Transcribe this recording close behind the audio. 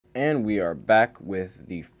And we are back with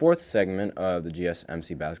the fourth segment of the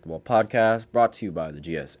GSMC Basketball Podcast, brought to you by the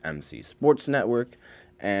GSMC Sports Network.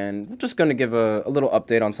 And we're just going to give a little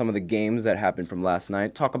update on some of the games that happened from last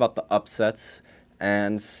night, talk about the upsets,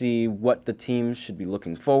 and see what the teams should be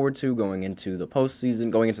looking forward to going into the postseason,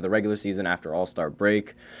 going into the regular season after All-Star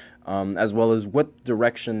break, as well as what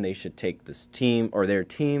direction they should take this team or their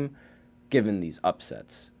team given these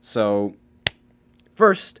upsets. So,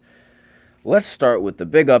 first, let's start with the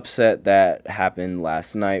big upset that happened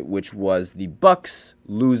last night, which was the Bucks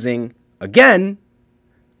losing again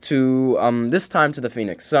to this time to the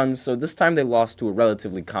Phoenix Suns. So this time they lost to a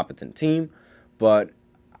relatively competent team, but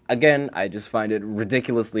again, I just find it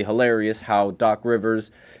ridiculously hilarious how Doc Rivers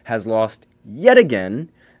has lost yet again.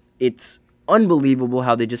 It's unbelievable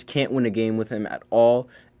how they just can't win a game with him at all,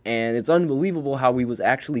 and it's unbelievable how he was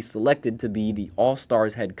actually selected to be the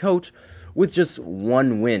All-Stars head coach with just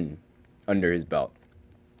one win under his belt.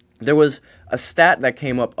 There was a stat that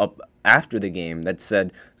came up after the game that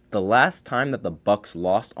said the last time that the Bucks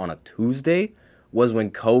lost on a Tuesday was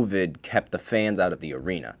when COVID kept the fans out of the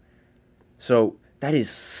arena. So that is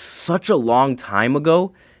such a long time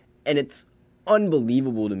ago, and it's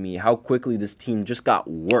unbelievable to me how quickly this team just got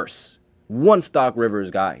worse once Doc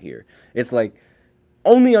Rivers got here. It's like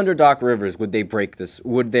only under Doc Rivers would they break this,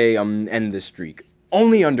 would they end this streak.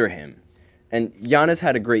 Only under him. And Giannis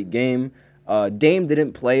had a great game. Dame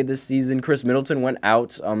didn't play this season. Chris Middleton went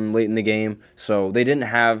out late in the game, so they didn't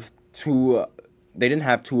have two. They didn't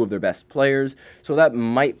have two of their best players, so that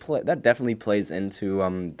definitely plays into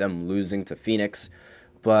them losing to Phoenix.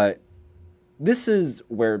 But this is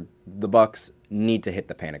where the Bucks need to hit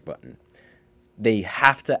the panic button. They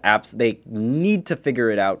have to They need to figure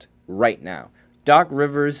it out right now. Doc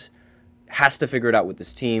Rivers has to figure it out with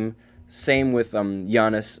this team. Same with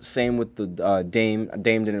Giannis, same with the Dame.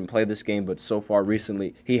 Dame didn't play this game, but so far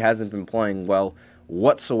recently, he hasn't been playing well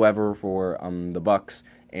whatsoever for the Bucks,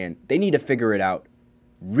 and they need to figure it out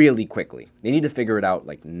really quickly. They need to figure it out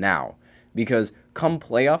like now, because come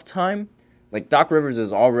playoff time, like Doc Rivers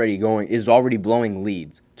is already blowing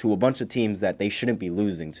leads to a bunch of teams that they shouldn't be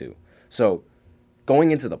losing to. So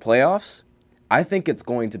going into the playoffs, I think it's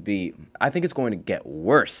going to get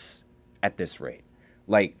worse at this rate.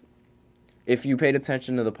 Like, if you paid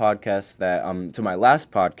attention to the podcast to my last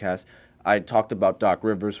podcast, I talked about Doc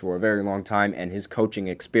Rivers for a very long time and his coaching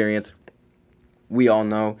experience. We all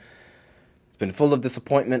know it's been full of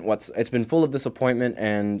disappointment. It's been full of disappointment,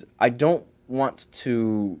 and I don't want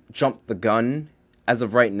to jump the gun as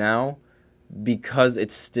of right now because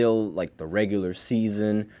it's still like the regular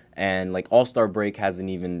season and like All-Star break hasn't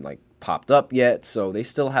even like popped up yet, so they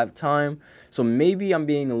still have time. So maybe I'm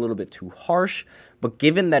being a little bit too harsh, but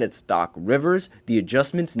given that it's Doc Rivers, the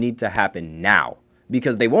adjustments need to happen now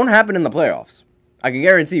because they won't happen in the playoffs. I can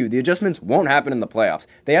guarantee you the adjustments won't happen in the playoffs.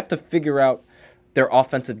 They have to figure out their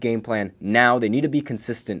offensive game plan now. They need to be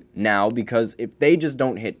consistent now because if they just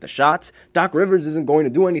don't hit the shots, Doc Rivers isn't going to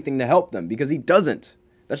do anything to help them because he doesn't.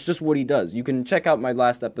 That's just what he does. You can check out my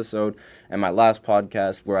last episode and my last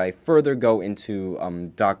podcast where I further go into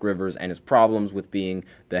Doc Rivers and his problems with being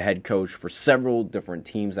the head coach for several different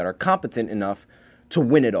teams that are competent enough to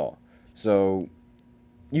win it all. So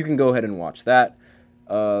you can go ahead and watch that.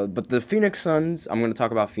 But the Phoenix Suns, I'm going to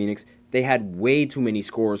talk about Phoenix. They had way too many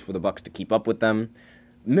scores for the Bucks to keep up with them.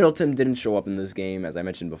 Middleton didn't show up in this game, as I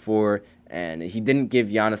mentioned before, and he didn't give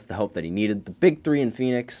Giannis the help that he needed. The big three in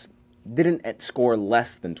Phoenix didn't score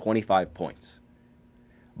less than 25 points.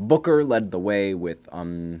 Booker led the way with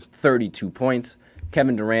 32 points.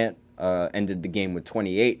 Kevin Durant ended the game with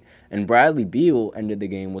 28, and Bradley Beal ended the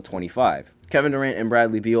game with 25. Kevin Durant and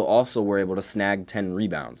Bradley Beal also were able to snag 10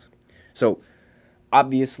 rebounds. So,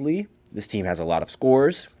 obviously, this team has a lot of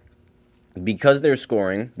scores. Because they're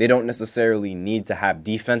scoring, they don't necessarily need to have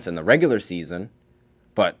defense in the regular season,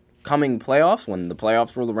 but coming playoffs, when the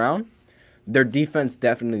playoffs roll around, their defense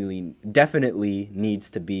definitely needs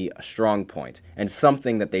to be a strong point and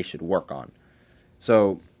something that they should work on.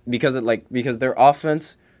 So because their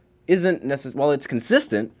offense isn't necessarily, while it's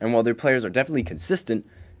consistent and while their players are definitely consistent,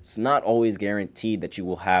 it's not always guaranteed that you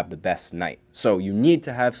will have the best night. So you need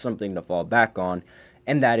to have something to fall back on,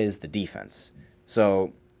 and that is the defense.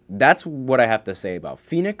 So that's what I have to say about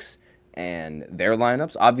Phoenix and their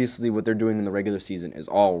lineups. Obviously, what they're doing in the regular season is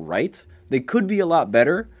all right. They could be a lot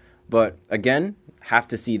better, but again, have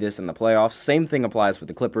to see this in the playoffs. Same thing applies for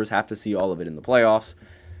the Clippers. Have to see all of it in the playoffs.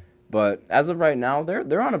 But as of right now,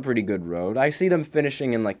 they're on a pretty good road. I see them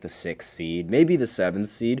finishing in like the 6th seed, maybe the 7th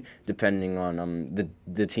seed, depending on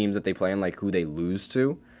the teams that they play and like who they lose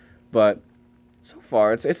to. But so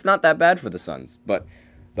far, it's not that bad for the Suns. But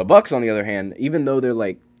the Bucks, on the other hand, even though they're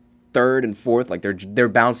like third and fourth. Like they're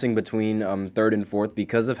bouncing between third and fourth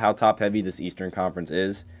because of how top heavy this Eastern Conference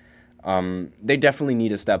is. They definitely need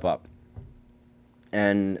to step up,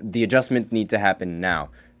 and the adjustments need to happen now,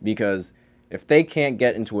 because if they can't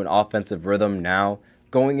get into an offensive rhythm now,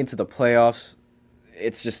 going into the playoffs,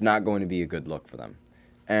 it's just not going to be a good look for them.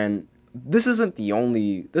 And this isn't the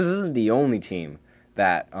only team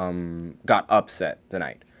that got upset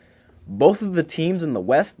tonight. Both of the teams in the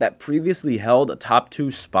West that previously held a top 2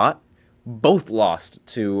 spot both lost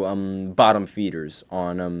to bottom feeders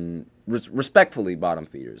on respectfully bottom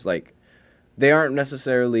feeders. Like, they aren't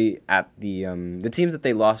necessarily at the teams that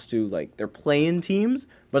they lost to, like, they're playing teams,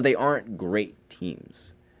 but they aren't great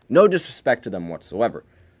teams. No disrespect to them whatsoever.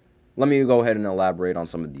 Let me go ahead and elaborate on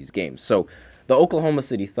some of these games. So, the Oklahoma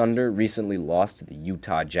City Thunder recently lost to the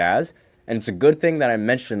Utah Jazz, and it's a good thing that I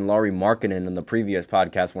mentioned Lauri Markkanen in the previous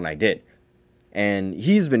podcast when I did. And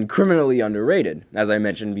he's been criminally underrated, as I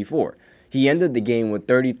mentioned before. He ended the game with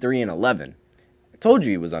 33 and 11. I told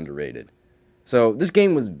you he was underrated. So this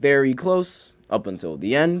game was very close up until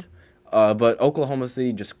the end, but Oklahoma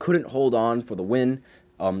City just couldn't hold on for the win,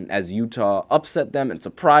 as Utah upset them and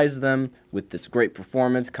surprised them with this great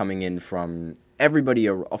performance coming in from everybody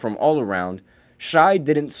from all around. Shai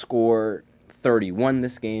didn't score 31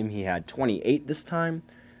 this game. He had 28 this time.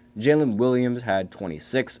 Jalen Williams had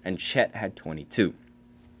 26, and Chet had 22.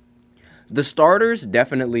 The starters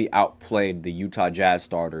definitely outplayed the Utah Jazz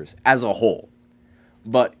starters as a whole,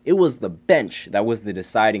 but it was the bench that was the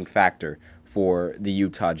deciding factor for the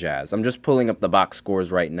Utah Jazz. I'm just pulling up the box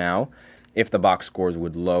scores right now. If the box scores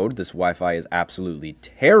would load, this Wi-Fi is absolutely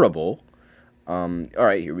terrible. All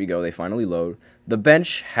right, here we go. They finally load. The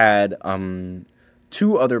bench had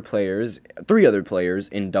three other players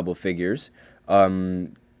in double figures.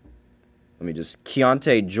 Keontae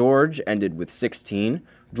George ended with 16,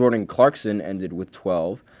 Jordan Clarkson ended with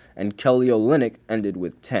 12, and Kelly Olynyk ended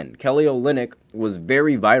with 10. Kelly Olynyk was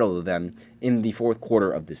very vital to them in the fourth quarter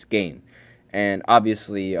of this game. And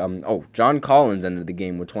obviously, John Collins ended the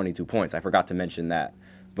game with 22 points. I forgot to mention that.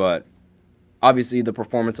 But obviously, the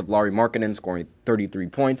performance of Lauri Markkanen scoring 33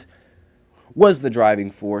 points was the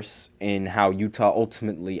driving force in how Utah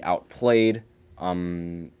ultimately outplayed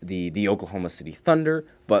the Oklahoma City Thunder,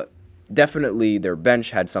 but definitely their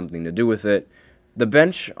bench had something to do with it. The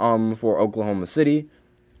bench for Oklahoma City,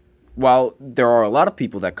 while there are a lot of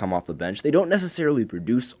people that come off the bench, they don't necessarily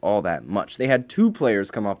produce all that much. They had 2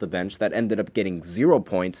 players come off the bench that ended up getting 0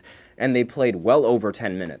 points, and they played well over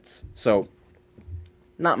 10 minutes. So,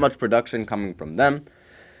 not much production coming from them.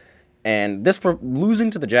 And this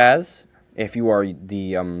losing to the Jazz, if you are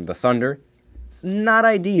the Thunder, it's not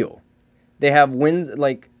ideal. They have wins,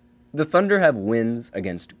 like, the Thunder have wins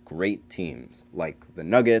against great teams, like the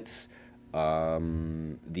Nuggets,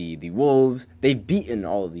 the Wolves. They've beaten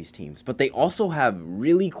all of these teams, but they also have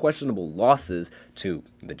really questionable losses to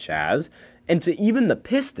the Jazz and to even the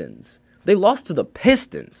Pistons. They lost to the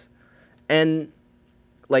Pistons, and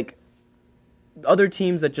like other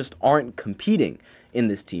teams that just aren't competing in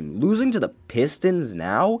this team. Losing to the Pistons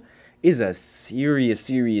now is a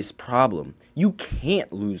serious problem. You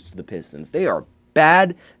can't lose to the Pistons. They are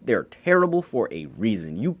bad. They're terrible for a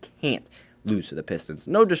reason. You can't lose to the Pistons.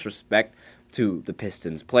 No disrespect to the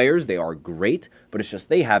Pistons players. They are great, but it's just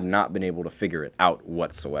they have not been able to figure it out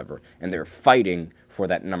whatsoever, and they're fighting for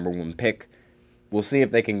that number 1 pick. We'll see if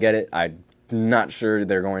they can get it. I'm not sure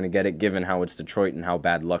they're going to get it, given how it's Detroit and how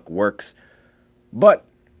bad luck works. But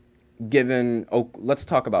let's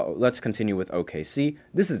continue with OKC.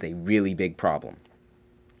 This is a really big problem.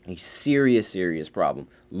 A serious problem.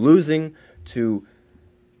 Losing to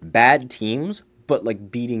bad teams, but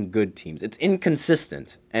like beating good teams. It's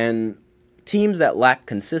inconsistent, and teams that lack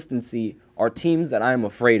consistency are teams that I'm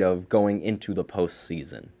afraid of going into the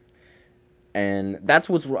postseason. And that's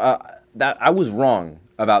that I was wrong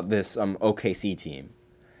about this OKC team.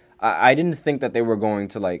 I didn't think that they were going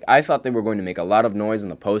to I thought they were going to make a lot of noise in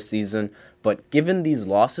the postseason, but given these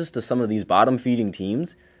losses to some of these bottom-feeding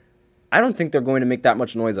teams, I don't think they're going to make that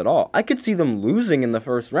much noise at all. I could see them losing in the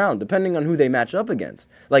first round, depending on who they match up against.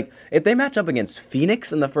 Like, if they match up against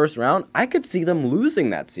Phoenix in the first round, I could see them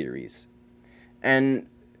losing that series.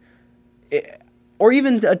 Or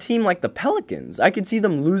even a team like the Pelicans, I could see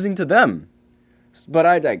them losing to them. But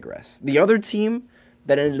I digress. The other team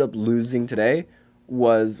that ended up losing today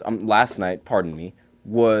was, last night,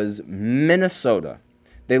 was Minnesota.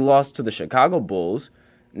 They lost to the Chicago Bulls.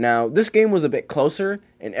 Now, this game was a bit closer,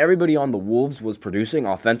 and everybody on the Wolves was producing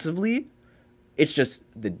offensively. It's just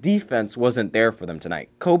the defense wasn't there for them tonight.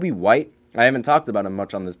 Kobe White, I haven't talked about him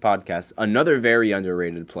much on this podcast, another very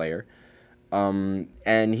underrated player.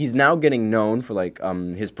 And he's now getting known for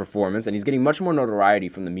his performance, and he's getting much more notoriety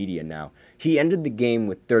from the media now. He ended the game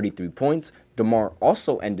with 33 points. DeMar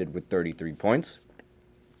also ended with 33 points.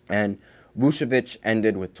 And Vucevic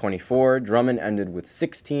ended with 24. Drummond ended with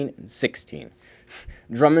 16 and 16.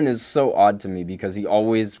 Drummond is so odd to me because he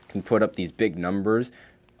always can put up these big numbers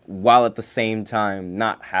while at the same time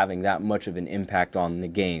not having that much of an impact on the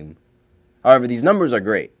game. However, these numbers are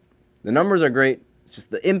great. The numbers are great. It's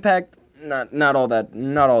just the impact, not all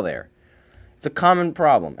there. It's a common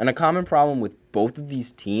problem. And a common problem with both of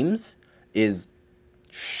these teams is,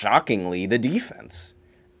 shockingly, the defense.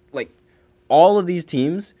 Like, all of these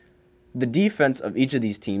teams, the defense of each of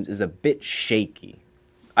these teams is a bit shaky.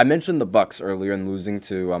 I mentioned the Bucks earlier in losing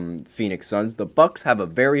to Phoenix Suns. The Bucks have a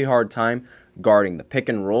very hard time guarding the pick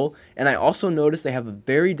and roll, and I also noticed they have a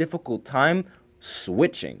very difficult time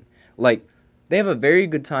switching. Like, they have a very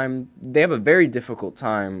difficult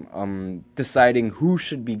time deciding who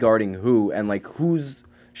should be guarding who and who's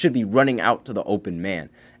should be running out to the open man.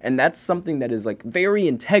 And that's something that is very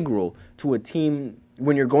integral to a team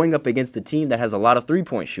when you're going up against a team that has a lot of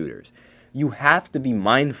three-point shooters. You have to be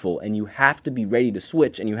mindful, and you have to be ready to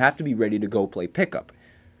switch, and you have to be ready to go play pickup.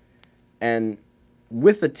 And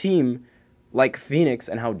with a team like Phoenix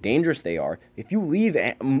and how dangerous they are, if you leave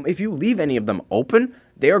any of them open,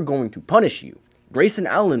 they are going to punish you. Grayson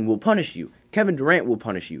Allen will punish you. Kevin Durant will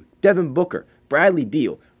punish you. Devin Booker, Bradley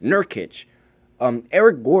Beal, Nurkic,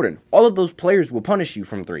 Eric Gordon, all of those players will punish you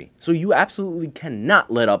from three. So you absolutely cannot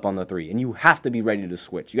let up on the three, and you have to be ready to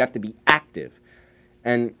switch. You have to be active.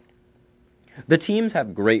 And the teams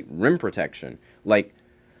have great rim protection. Like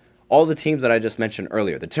all the teams that I just mentioned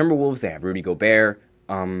earlier. The Timberwolves, they have Rudy Gobert.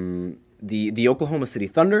 The Oklahoma City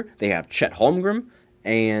Thunder, they have Chet Holmgren.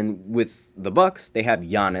 And with the Bucks, they have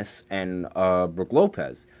Giannis and Brook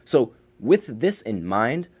Lopez. So with this in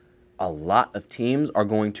mind, a lot of teams are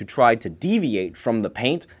going to try to deviate from the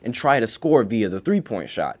paint and try to score via the three-point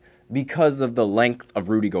shot. Because of the length of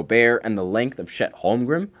Rudy Gobert and the length of Chet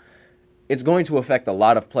Holmgren, it's going to affect a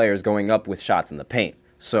lot of players going up with shots in the paint.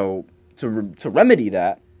 So to remedy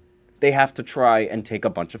that, they have to try and take a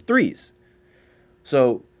bunch of threes.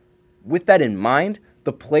 So with that in mind,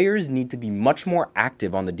 the players need to be much more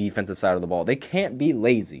active on the defensive side of the ball. They can't be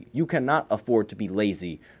lazy. You cannot afford to be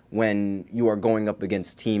lazy when you are going up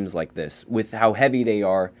against teams like this with how heavy they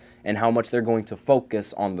are and how much they're going to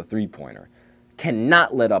focus on the three-pointer.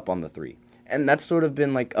 Cannot let up on the three. And that's sort of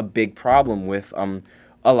been a big problem with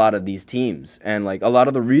a lot of these teams. And a lot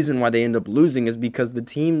of the reason why they end up losing is because the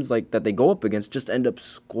teams that they go up against just end up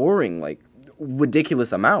scoring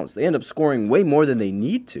ridiculous amounts. They end up scoring way more than they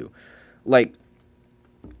need to.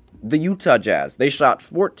 The Utah Jazz, they shot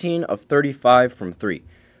 14 of 35 from three.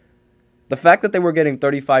 The fact that they were getting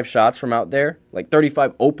 35 shots from out there,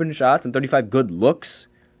 35 open shots and 35 good looks,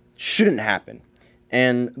 shouldn't happen.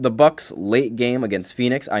 And the Bucks' late game against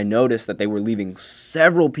Phoenix, I noticed that they were leaving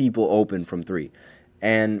several people open from three.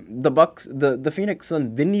 And the Phoenix Suns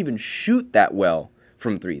didn't even shoot that well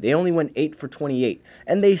from three. They only went 8 for 28,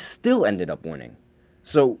 and they still ended up winning.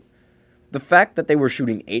 So the fact that they were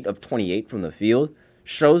shooting 8 of 28 from the field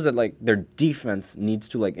shows that their defense needs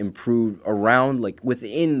to improve around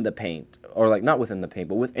within the paint, or not within the paint,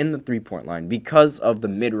 but within the three-point line because of the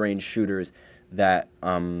mid-range shooters that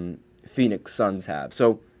Phoenix Suns have.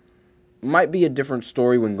 So might be a different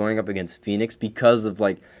story when going up against Phoenix because of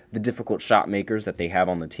the difficult shot makers that they have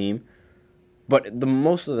on the team. But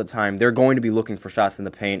most of the time they're going to be looking for shots in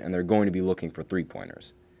the paint, and they're going to be looking for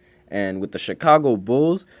three-pointers. And with the Chicago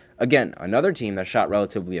Bulls, again, another team that shot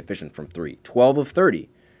relatively efficient from three, 12 of 30.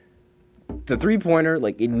 The three-pointer,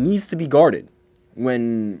 it needs to be guarded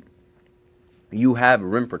when you have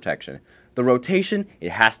rim protection. The rotation,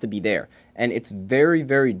 it has to be there. And it's very,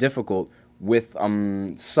 very difficult with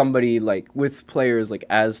with players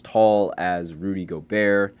as tall as Rudy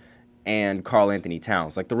Gobert and Karl Anthony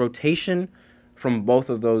Towns. The rotation from both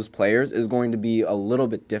of those players is going to be a little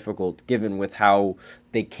bit difficult given with how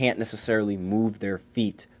they can't necessarily move their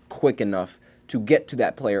feet quick enough to get to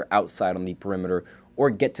that player outside on the perimeter or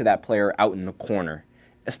get to that player out in the corner,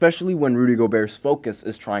 especially when Rudy Gobert's focus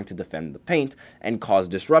is trying to defend the paint and cause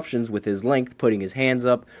disruptions with his length, putting his hands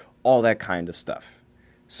up, all that kind of stuff.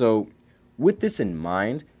 So with this in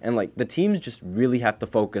mind, and the teams just really have to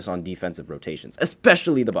focus on defensive rotations,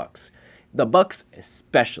 especially the Bucks. The Bucks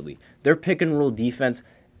especially. Their pick and roll defense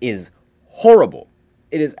is horrible.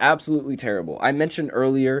 It is absolutely terrible. I mentioned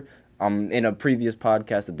earlier in a previous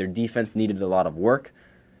podcast that their defense needed a lot of work.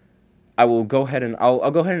 I'll go ahead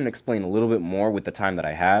and explain a little bit more with the time that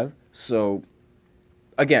I have. So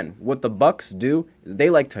again, what the Bucks do is they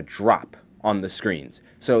like to drop on the screens.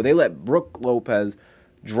 So they let Brook Lopez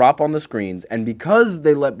drop on the screens, and because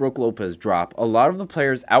they let Brook Lopez drop, a lot of the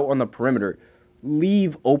players out on the perimeter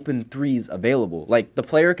leave open threes available. Like, the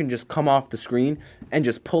player can just come off the screen and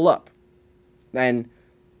just pull up. And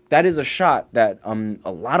that is a shot that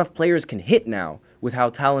a lot of players can hit now with how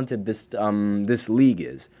talented this league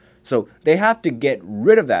is. So they have to get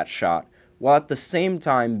rid of that shot while at the same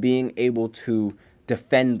time being able to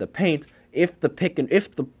defend the paint if the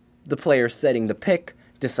player setting the pick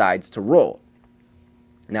decides to roll.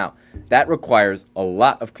 Now, that requires a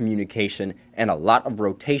lot of communication and a lot of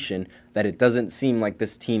rotation that it doesn't seem like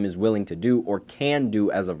this team is willing to do or can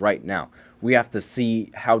do as of right now. We have to see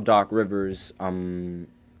how Doc Rivers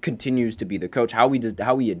continues to be the coach, how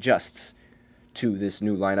he adjusts to this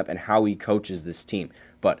new lineup and how he coaches this team.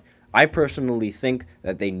 But I personally think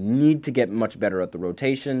that they need to get much better at the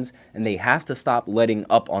rotations, and they have to stop letting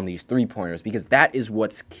up on these three-pointers, because that is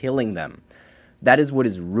what's killing them. That is what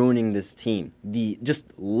is ruining this team, just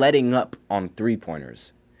letting up on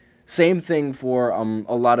three-pointers. Same thing for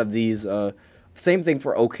a lot of these, same thing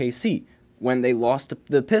for OKC. When they lost to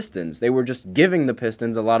the Pistons, they were just giving the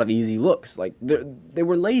Pistons a lot of easy looks. Like, they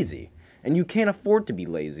were lazy, and you can't afford to be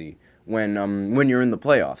lazy when you're in the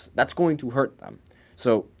playoffs. That's going to hurt them.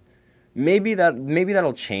 So maybe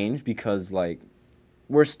that'll change, because like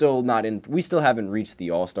we still haven't reached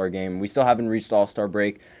the All-Star game. We still haven't reached All-Star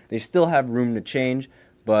break. They still have room to change,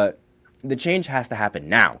 but the change has to happen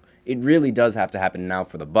now. It really does have to happen now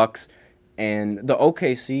for the Bucks. And the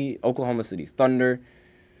Oklahoma City Thunder,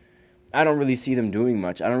 I don't really see them doing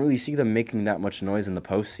much. I don't really see them making that much noise in the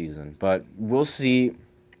postseason. But we'll see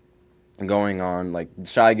going on. Like,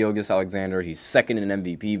 Shai Gilgeous-Alexander, he's second in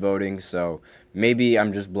MVP voting, so maybe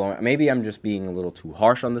I'm just being a little too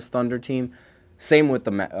harsh on this Thunder team. Same with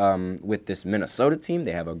this Minnesota team.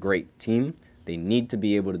 They have a great team. They need to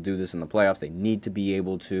be able to do this in the playoffs. They need to be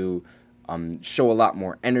able to show a lot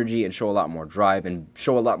more energy and show a lot more drive and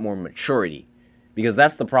show a lot more maturity, because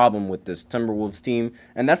that's the problem with this Timberwolves team,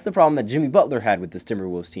 and that's the problem that Jimmy Butler had with this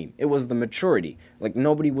Timberwolves team. It was the maturity. Like,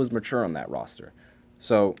 nobody was mature on that roster.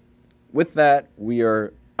 So with that, we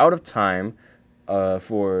are out of time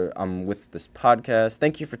with this podcast.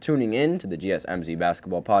 Thank you for tuning in to the GSMC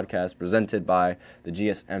Basketball Podcast presented by the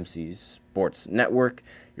GSMC Sports Network.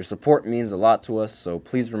 Your support means a lot to us, so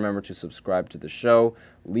please remember to subscribe to the show,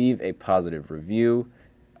 leave a positive review.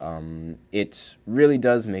 It really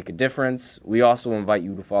does make a difference. We also invite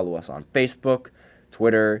you to follow us on Facebook,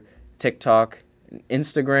 Twitter, TikTok, and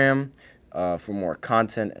Instagram for more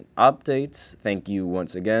content and updates. Thank you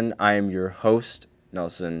once again. I am your host,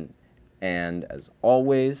 Nelson, and as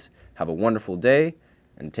always, have a wonderful day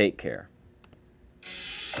and take care.